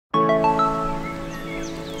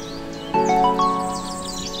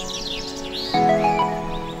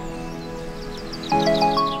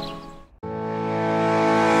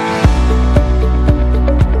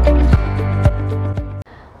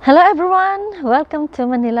Hello everyone, welcome to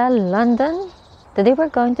Manila, London. Today we're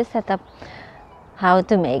going to set up how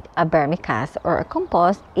to make a vermicast or a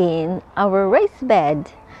compost in our raised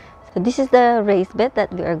bed. So this is the raised bed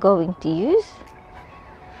that we are going to use.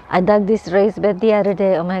 I dug this raised bed the other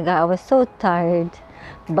day. Oh my god, I was so tired,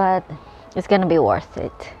 but it's gonna be worth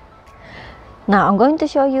it. Now I'm going to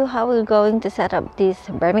show you how we're going to set up this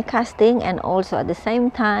vermicasting, and also at the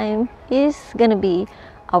same time is gonna be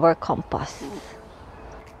our compost.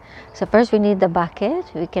 So first we need the bucket.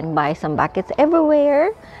 We can buy some buckets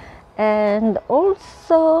everywhere, and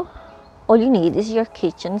also all you need is your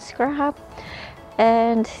kitchen scrap.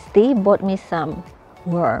 And Steve bought me some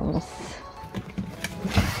worms.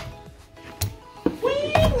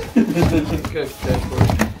 Go for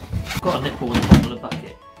it. I've got a nipple on the bottom of the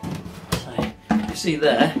bucket. So you see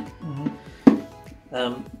there,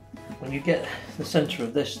 when you get the centre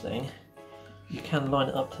of this thing, you can line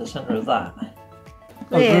it up to the centre of that.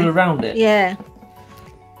 Oh, drill around it? Yeah.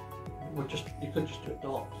 You could just do a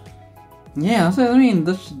dot. Yeah, that's what I mean,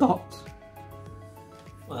 just dots.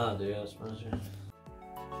 Ah, dear, I suppose, yeah.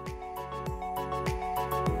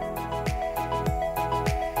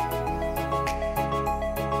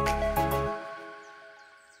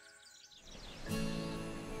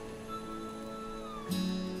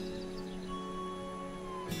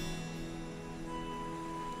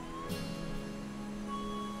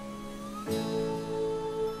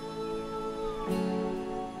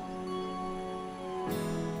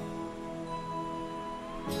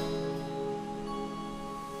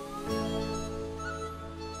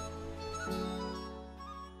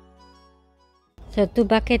 So 2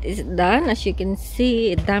 bucket is done. As you can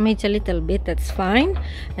see, it damaged a little bit. That's fine.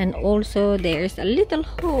 And also there's a little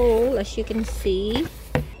hole, as you can see,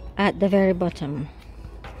 at the very bottom.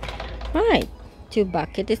 Right, 2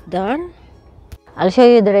 bucket is done. I'll show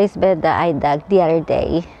you the raised bed that I dug the other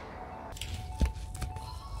day.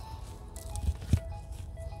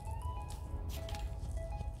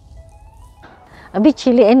 A bit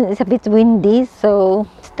chilly and it's a bit windy, so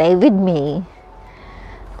stay with me.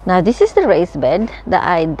 Now this is the raised bed that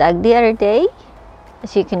I dug the other day.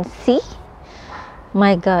 As you can see,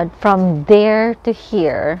 my god, from there to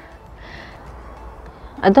here,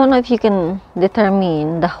 I don't know if you can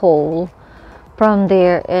determine the hole from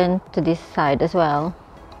there and to this side as well.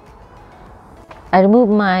 I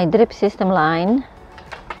removed my drip system line.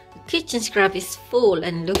 The kitchen scrap is full,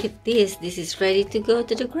 and look at this. This is ready to go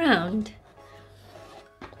to the ground.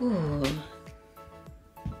 Ooh.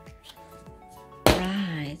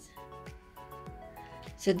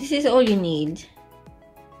 So this is all you need,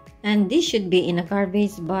 and this should be in a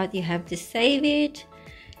garbage, but you have to save it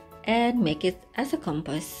and make it as a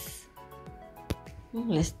compost.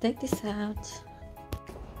 Let's take this out.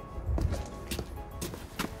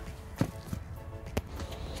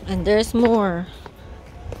 And there's more.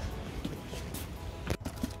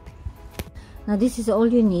 Now this is all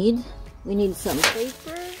you need. We need some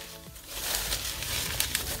paper.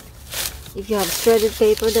 If you have shredded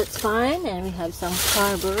paper, that's fine. And we have some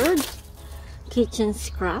cardboard, kitchen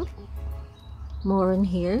scrap, more in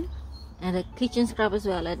here, and a kitchen scrap as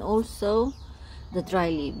well, and also the dry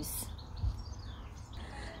leaves.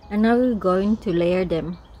 And now we're going to layer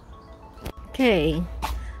them. Okay,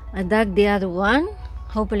 I dug the other one.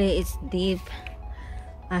 Hopefully it's deep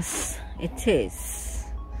as it is.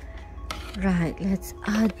 Right, let's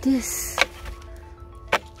add this.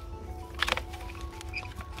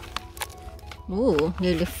 Ooh,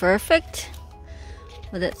 nearly perfect,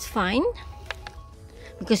 but that's fine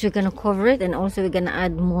because we're gonna cover it, and also we're gonna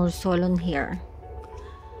add more soil on here.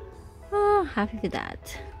 Oh, happy with that.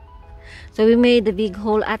 So we made the big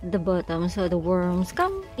hole at the bottom so the worms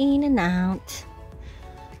come in and out.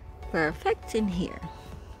 Perfect in here.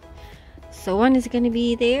 So one is gonna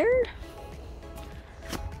be there,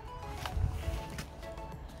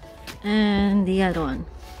 and the other one,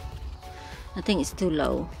 I think it's too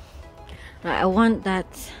low. Right, I want that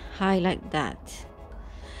high like that.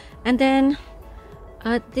 And then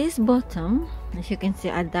at this bottom, as you can see,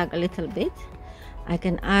 I dug a little bit. I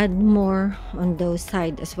can add more on those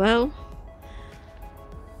sides as well.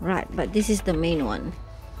 Right, but this is the main one.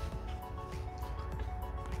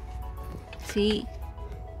 See,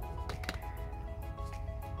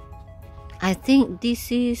 I think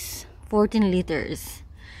this is 14 liters.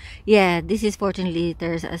 Yeah, this is 14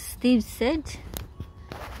 liters, as Steve said.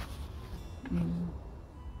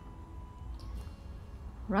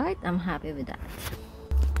 Right, I'm happy with that.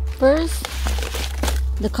 First,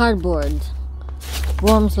 the cardboard.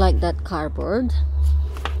 Worms like that cardboard.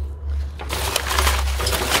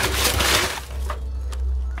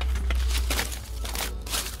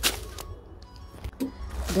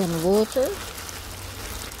 then water.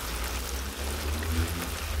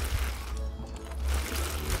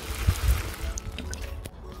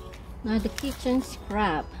 Now the kitchen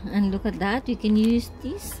scrap, and look at that, you can use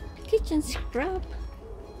this kitchen scrap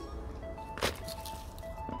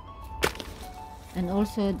and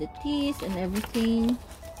also the teas and everything.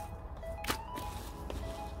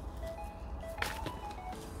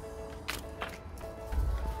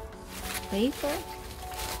 Paper.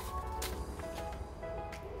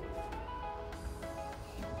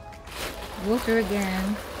 Water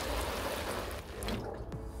again.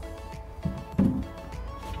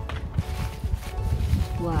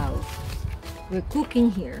 Wow, we're cooking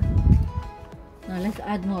here. Now let's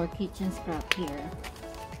add more kitchen scrap here.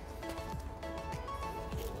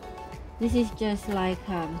 This is just like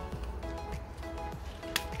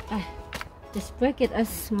just break it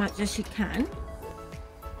as much as you can.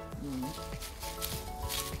 And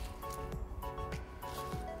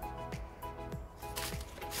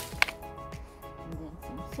then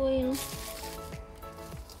some soil.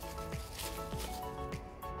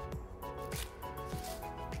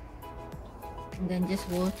 And then just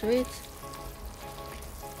water it.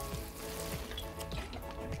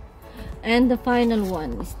 And the final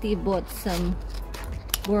one, Steve bought some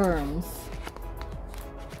worms.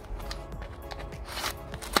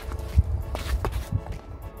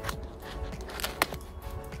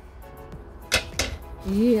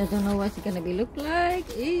 I don't know what's it gonna be look like.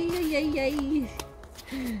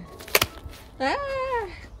 Ah!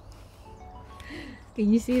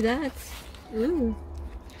 Can you see that? Ooh.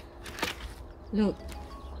 Look,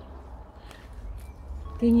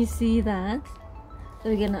 can you see that? So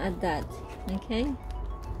we're gonna add that, okay?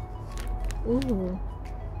 Ooh,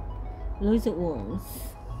 loads of worms.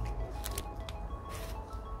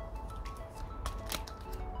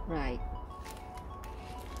 Right,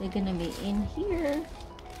 they're gonna be in here.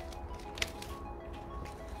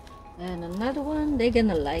 And another one, they're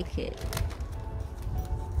gonna like it.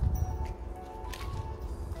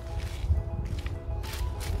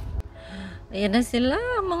 Ayan na sila,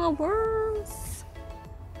 mga worms.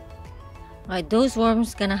 Right, those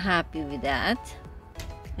worms gonna happy with that.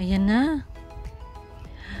 Ayan na.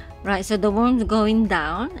 Right, so the worms going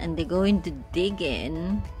down and they're going to dig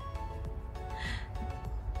in.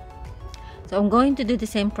 So I'm going to do the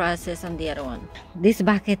same process on the other one. This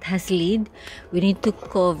bucket has lid. We need to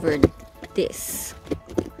cover this.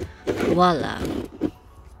 Voila.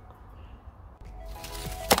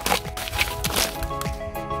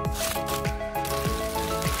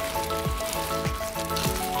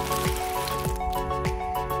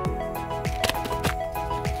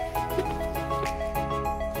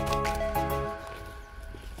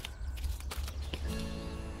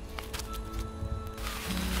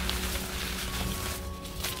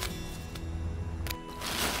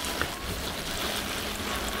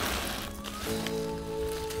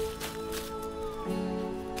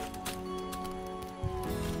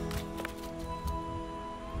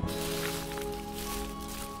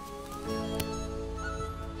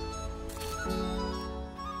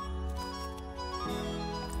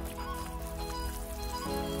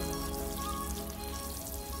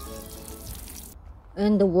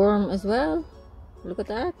 And the worm as well. Look at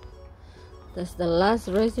that. That's the last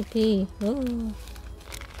recipe. Oh.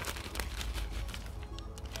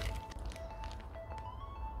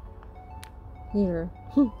 Here.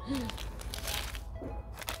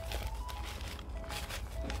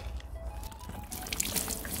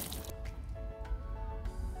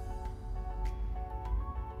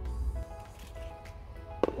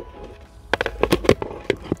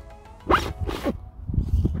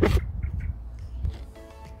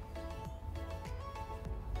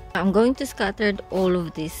 I'm going to scatter all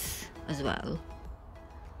of this as well.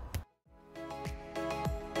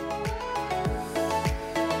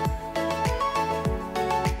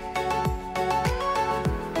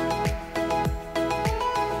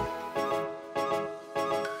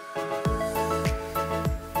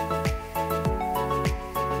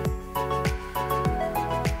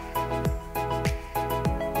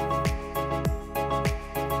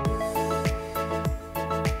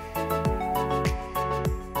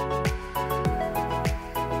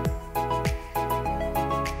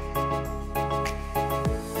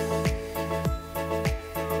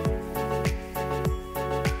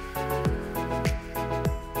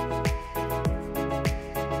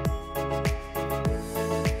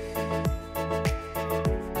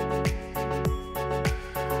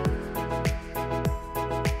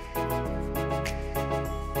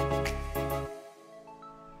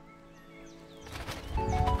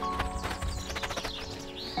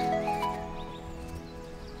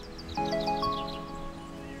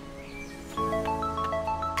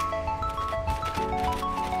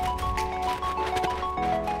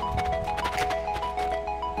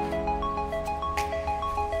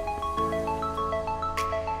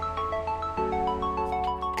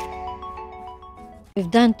 We've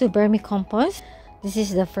done 2 vermicompost. This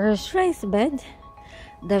is the first raised bed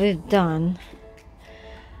that we've done.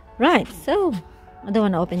 Right, so I don't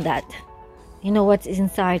want to open that. You know what's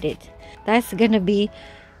inside it. That's gonna be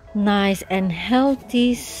nice and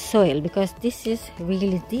healthy soil because this is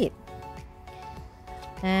really deep.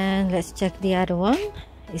 And let's check the other one.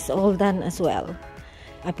 It's all done as well.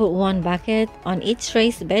 I put 1 bucket on each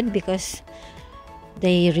raised bed because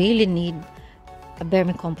they really need a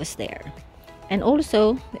vermicompost there. And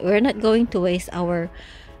also, we're not going to waste our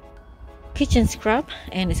kitchen scrap,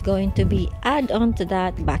 and it's going to be add on to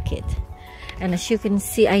that bucket. And as you can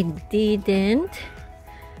see, I didn't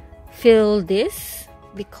fill this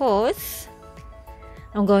because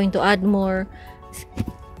I'm going to add more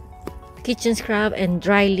kitchen scrap and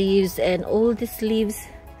dry leaves and all these leaves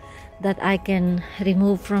that I can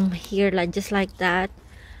remove from here, like just like that.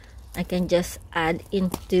 I can just add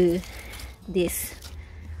into this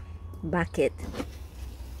bucket.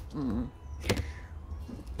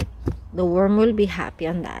 The worm will be happy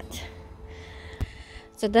on that.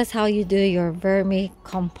 So that's how you do your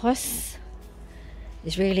vermicompost.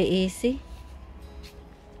 It's really easy.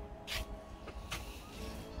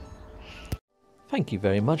 Thank you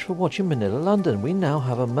very much for watching Manila London. We now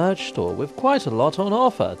have a merch store with quite a lot on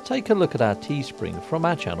offer. Take a look at our Teespring from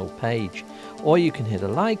our channel page. Or you can hit a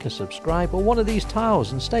like, a subscribe or one of these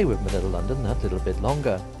tiles and stay with Manila London that little bit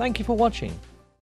longer. Thank you for watching.